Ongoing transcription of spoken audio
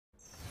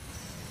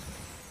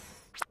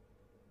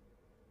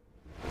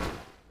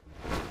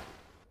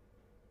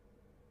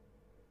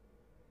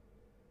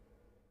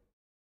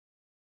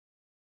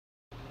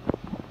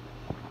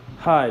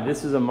Hi,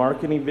 this is a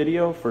marketing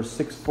video for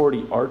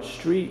 640 Arch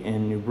Street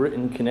in New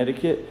Britain,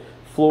 Connecticut,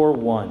 floor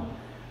 1.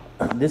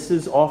 This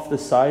is off the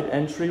side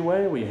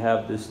entryway. We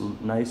have this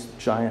nice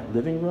giant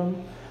living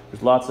room.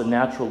 There's lots of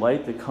natural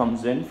light that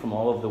comes in from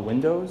all of the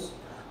windows.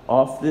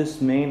 Off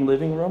this main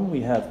living room, we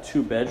have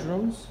 2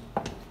 bedrooms.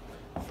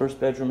 First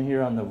bedroom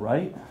here on the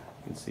right,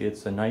 you can see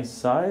it's a nice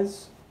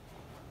size,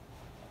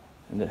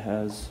 and it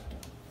has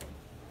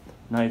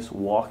nice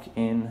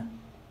walk-in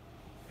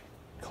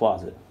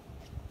closet.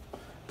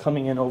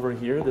 Coming in over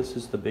here, this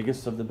is the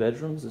biggest of the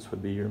bedrooms. This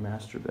would be your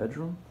master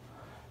bedroom.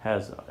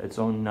 Has its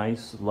own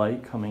nice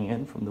light coming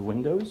in from the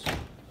windows.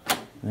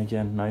 And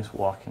again, nice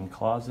walk-in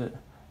closet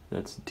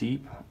that's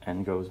deep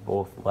and goes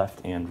both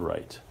left and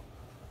right.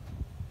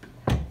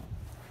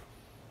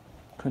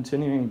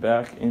 Continuing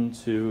back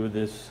into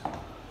this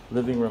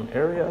living room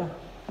area,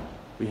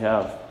 we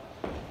have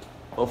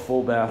a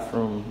full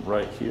bathroom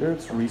right here.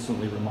 It's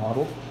recently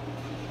remodeled.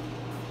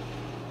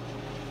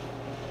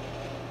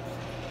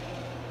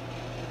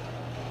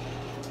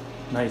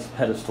 Nice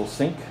pedestal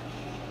sink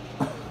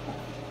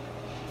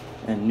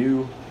and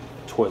new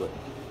toilet.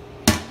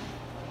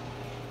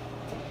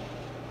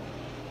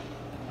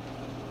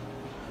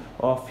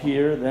 Off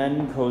here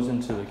then goes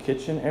into the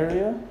kitchen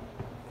area.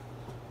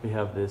 We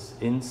have this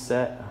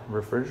inset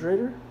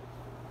refrigerator,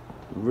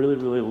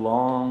 really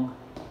long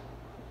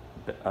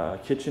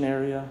kitchen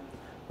area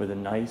with a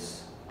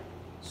nice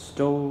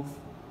stove,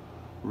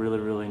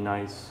 really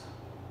nice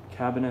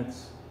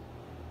cabinets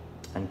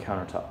and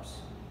countertops.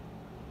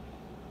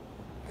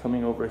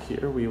 Coming over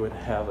here, we would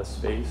have a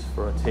space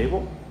for a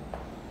table.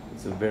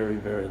 It's a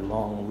very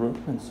long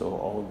room, and so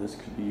all of this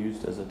could be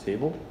used as a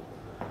table.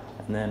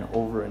 And then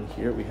over in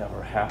here, we have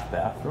our half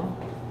bathroom.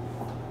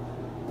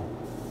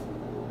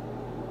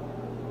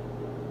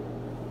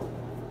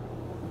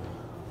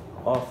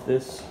 Off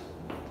this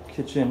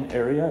kitchen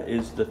area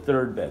is the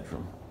 3rd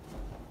bedroom.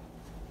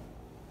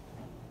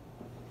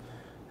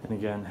 And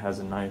again, has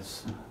a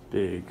nice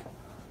big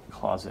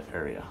closet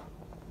area.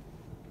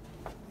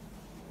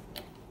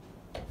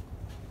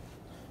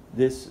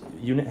 This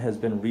unit has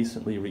been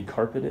recently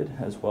recarpeted,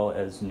 as well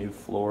as new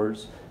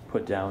floors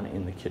put down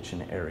in the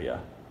kitchen area.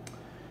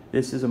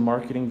 This is a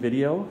marketing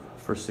video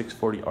for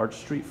 640 Arch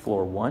Street,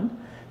 floor 1.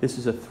 This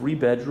is a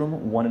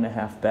 3-bedroom,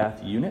 1.5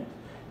 bath unit,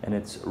 and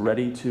it's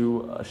ready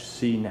to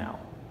see now.